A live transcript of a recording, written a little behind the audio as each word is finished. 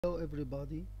Hello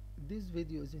everybody, this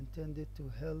video is intended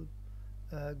to help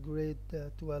grade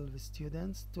 12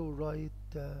 students to write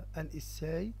an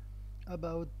essay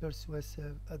about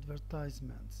persuasive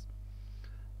advertisements.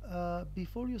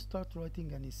 Before you start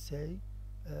writing an essay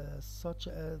such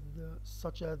as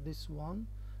this one,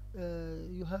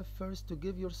 you have first to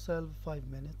give yourself 5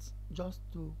 minutes just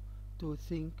to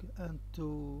think and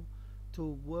to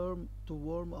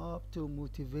warm up, to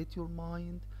motivate your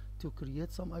mind, to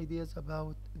create some ideas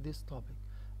about this topic.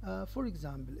 For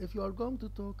example, if you are going to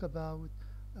talk about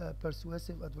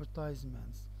persuasive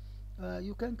advertisements,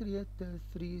 you can create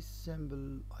three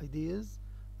simple ideas.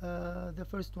 The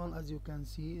first one, as you can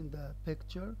see in the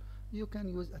picture, you can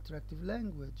use attractive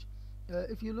language.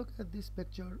 If you look at this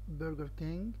picture, Burger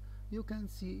King, you can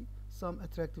see some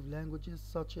attractive languages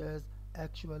such as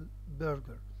actual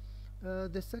burger.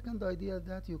 The second idea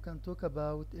that you can talk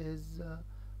about is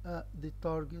the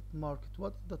target market.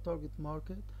 What's the target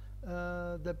market?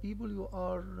 The people you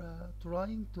are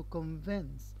trying to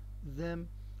convince them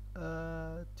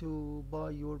to buy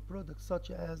your product,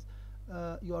 such as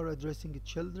you are addressing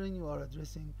children, you are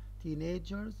addressing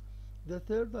teenagers. The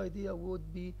third idea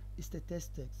would be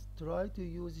statistics. Try to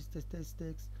use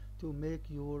statistics to make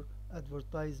your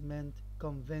advertisement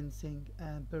convincing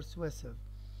and persuasive.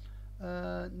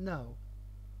 Now,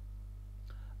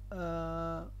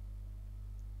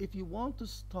 if you want to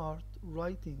start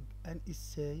writing an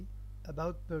essay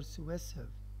about persuasive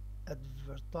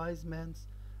advertisements,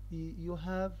 you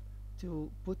have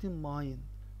to put in mind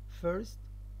first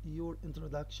your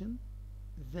introduction,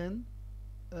 then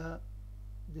uh,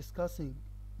 discussing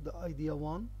the idea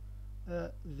 1,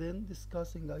 then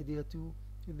discussing idea 2,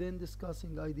 then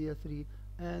discussing idea 3,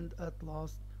 and at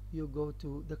last you go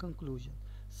to the conclusion.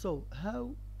 So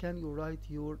how can you write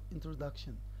your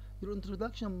introduction? Your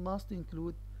introduction must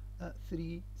include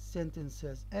 3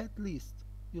 sentences at least.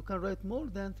 You can write more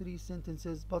than 3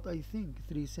 sentences, but I think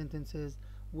 3 sentences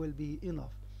will be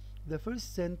enough. The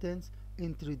first sentence,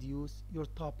 introduce your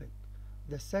topic.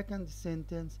 The second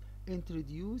sentence,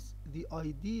 introduce the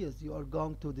ideas you are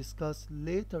going to discuss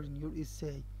later in your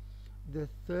essay. The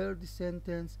third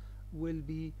sentence will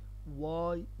be,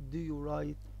 why do you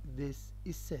write this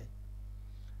essay?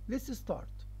 Let's start.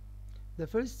 The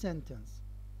first sentence,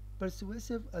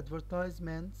 persuasive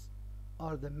advertisements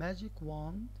are the magic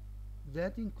wand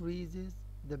that increases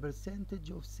the percentage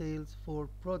of sales for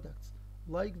products.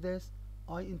 Like this,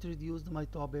 I introduced my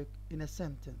topic in a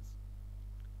sentence.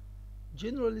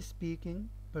 Generally speaking,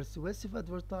 persuasive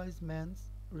advertisements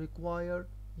require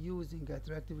using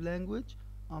attractive language,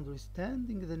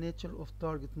 understanding the nature of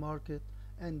target market,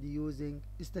 and using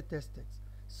statistics.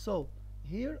 So,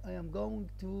 here I am going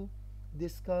to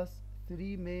discuss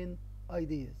 3 main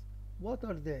ideas. What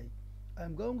are they?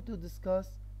 I'm going to discuss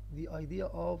the idea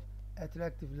of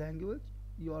attractive language.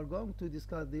 You are going to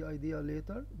discuss this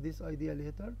idea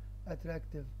later,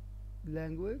 attractive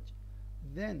language.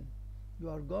 Then you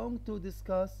are going to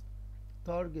discuss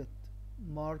target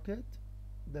market,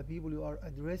 the people you are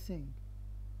addressing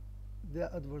the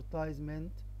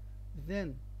advertisement.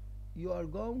 Then you are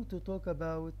going to talk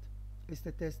about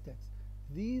statistics.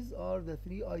 These are the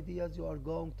 3 ideas you are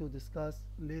going to discuss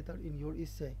later in your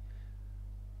essay.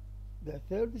 The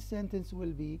third sentence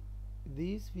will be,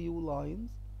 these few lines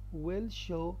will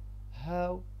show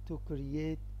how to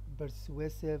create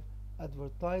persuasive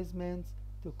advertisements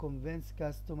to convince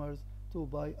customers to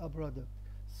buy a product.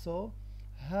 So,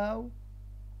 how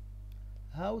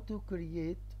to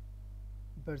create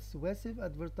persuasive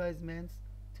advertisements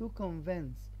to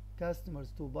convince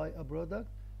customers to buy a product.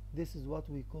 This is what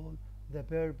we call the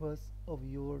purpose of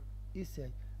your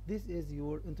essay. This is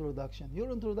your introduction.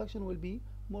 Your introduction will be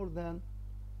more than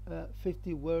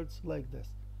 50 words like this.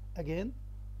 Again,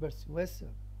 persuasive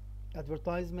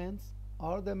advertisements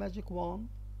are the magic wand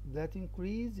that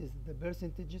increases the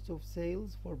percentages of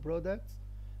sales for products.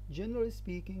 Generally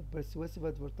speaking, persuasive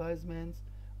advertisements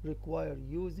require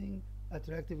using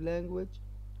attractive language,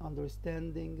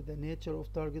 understanding the nature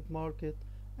of target market,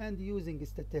 and using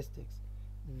statistics.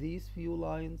 These few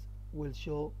lines will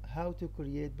show how to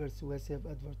create persuasive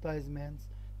advertisements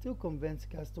to convince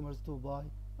customers to buy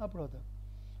a product.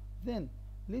 Then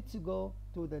let's go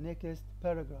to the next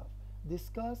paragraph.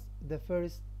 Discuss the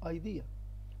first idea.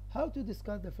 How to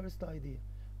discuss the first idea?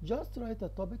 Just write a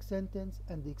topic sentence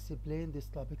and explain this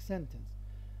topic sentence.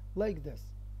 Like this.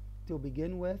 To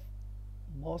begin with,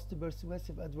 most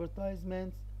persuasive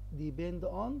advertisements depend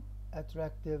on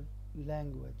attractive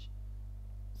language,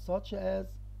 such as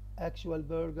actual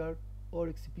burger or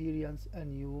experience a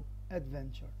new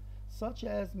adventure. Such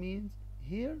as means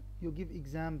here you give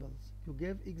examples. You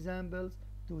give examples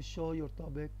to show your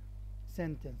topic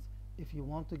sentence. If you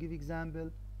want to give example,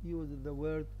 use the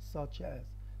word such as.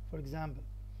 For example,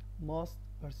 most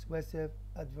persuasive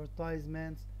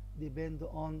advertisements depend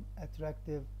on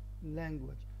attractive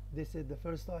language. This is the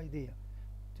first idea.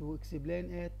 To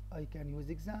explain it, I can use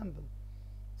example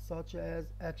such as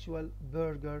actual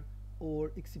burger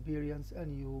or experience a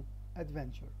new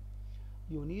adventure.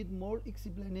 You need more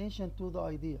explanation to the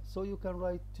idea, so you can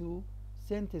write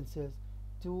sentences,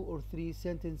 2 or 3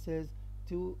 sentences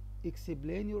to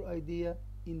explain your idea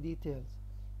in details.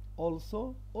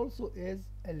 Also is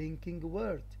a linking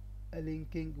word. A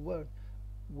linking word.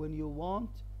 When you want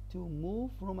to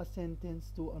move from a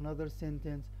sentence to another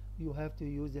sentence, you have to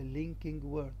use a linking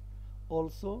word.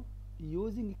 Also,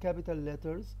 using capital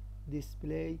letters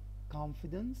display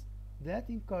confidence that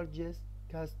encourages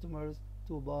customers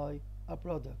to buy a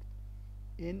product.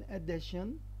 In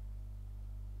addition,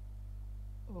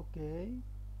 okay,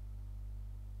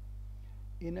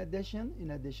 in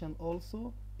addition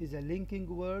also is a linking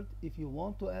word. If you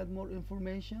want to add more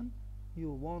information,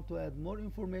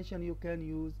 you can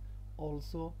use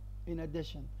also in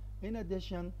addition. In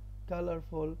addition,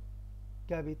 colorful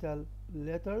capital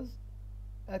letters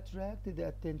attract the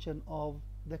attention of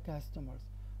the customers.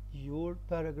 Your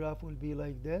paragraph will be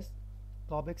like this: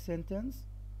 topic sentence,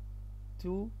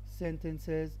 2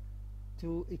 sentences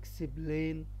to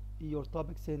explain your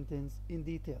topic sentence in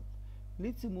detail.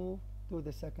 Let's move to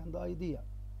the second idea.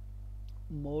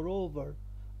 Moreover,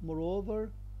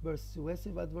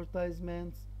 persuasive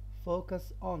advertisements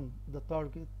focus on the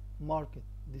target market.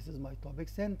 This is my topic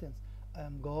sentence. I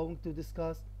am going to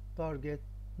discuss target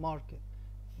market.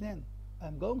 Then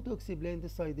I'm going to explain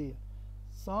this idea.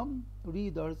 Some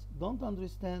readers don't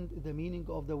understand the meaning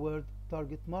of the word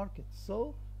target market,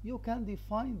 so you can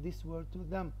define this word to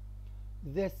them.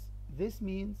 This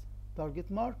means target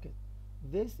market.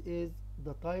 This is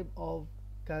the type of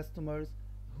customers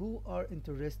who are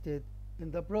interested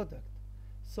in the product.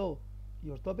 So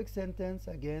your topic sentence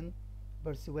again: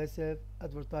 persuasive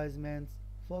advertisements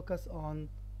focus on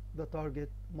the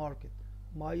target market.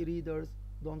 My readers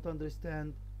don't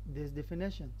understand this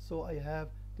definition, so I have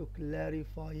to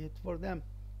clarify it for them.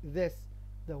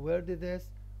 The word this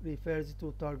refers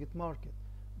to target market.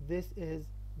 This is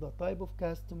the type of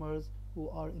customers who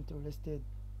are interested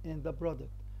in the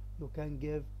product. You can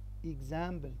give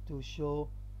example to show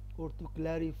or to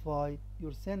clarify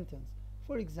your sentence.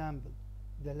 For example,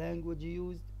 the language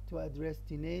used to address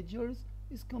teenagers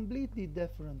is completely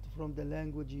different from the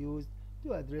language used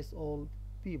to address all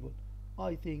people.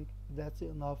 I think that's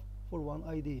enough for one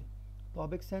idea.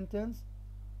 Topic sentence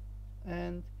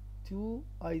and two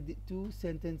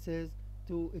sentences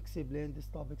to explain this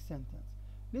topic sentence.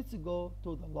 Let's go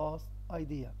to the last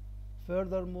idea.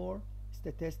 Furthermore,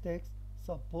 statistics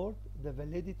support the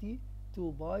validity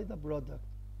to buy the product.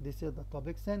 This is the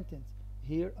topic sentence.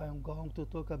 Here I am going to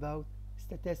talk about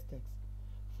statistics.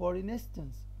 For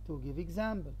instance, to give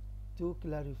example, to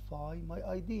clarify my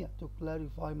idea, to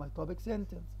clarify my topic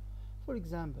sentence. For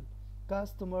example,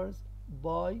 customers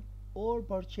buy or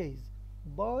purchase.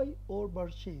 Buy or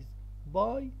purchase.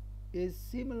 Buy is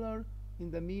similar in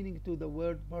the meaning to the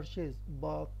word purchase,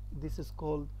 but this is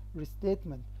called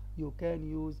restatement. You can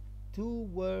use 2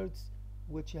 words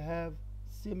which have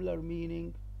similar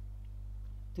meaning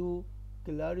to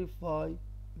clarify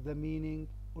the meaning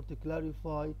or to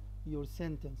clarify your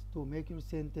sentence, to make your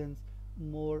sentence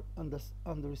more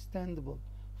understandable.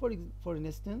 For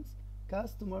instance,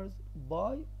 customers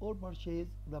buy or purchase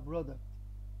the product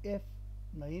if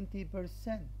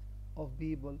 90% of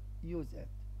people use it.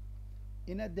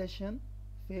 In addition,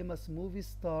 famous movie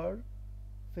stars,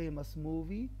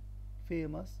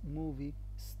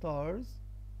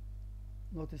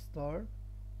 not a star,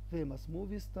 famous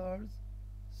movie stars,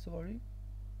 sorry,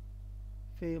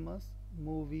 famous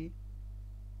movie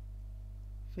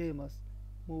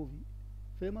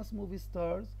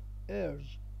stars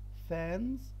urge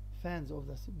fans of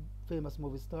the famous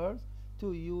movie stars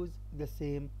to use the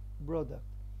same product.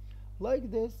 Like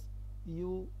this,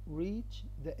 you reach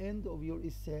the end of your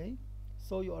essay,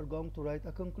 so you are going to write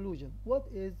a conclusion. What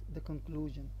is the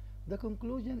conclusion? The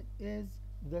conclusion is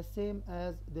the same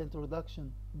as the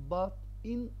introduction, but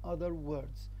in other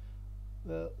words.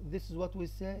 This is what we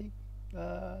say,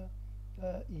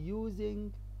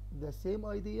 using the same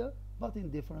idea but in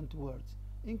different words.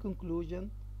 In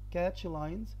conclusion, catch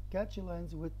lines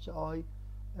which I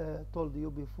told you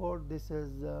before. This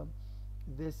is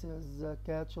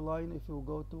catch line. If you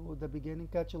go to the beginning,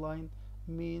 catch line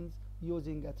means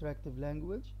using attractive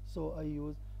language, so I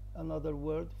use another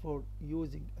word for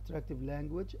using attractive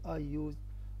language. I use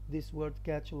this word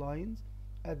catch lines.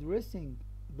 Addressing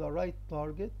the right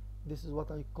target This is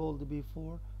what I called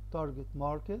before target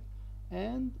market,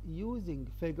 and using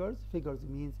figures. Figures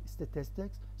means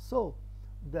statistics. So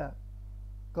the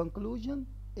conclusion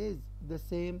is the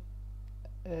same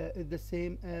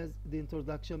as the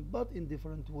introduction, but in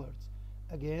different words.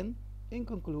 Again, in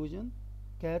conclusion,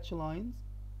 catch lines,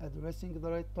 addressing the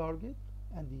right target,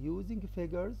 and using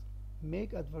figures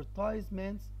make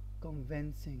advertisements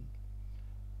convincing.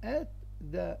 At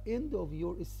the end of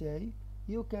your essay,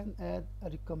 you can add a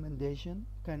recommendation,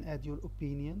 can add your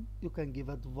opinion, you can give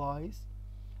advice,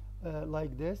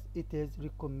 like this. It is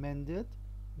recommended.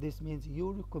 This means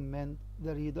you recommend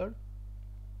the reader.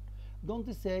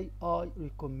 Don't say I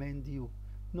recommend you.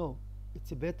 No,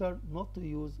 it's better not to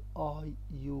use I,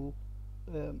 you,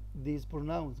 these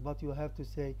pronouns, but you have to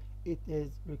say it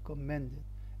is recommended.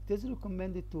 It is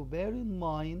recommended to bear in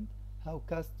mind how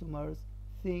customers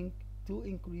think to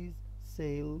increase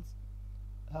sales,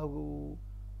 how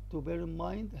to bear in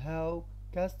mind how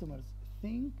customers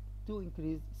think to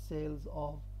increase sales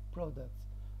of products.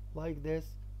 Like this,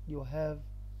 you have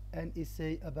an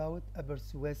essay about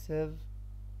persuasive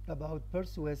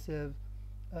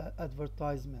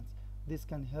advertisements. This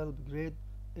can help grade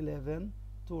 11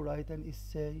 to write an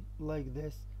essay like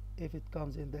this if it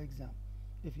comes in the exam.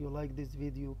 If you like this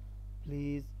video,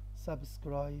 please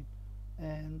subscribe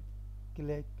and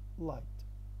click like.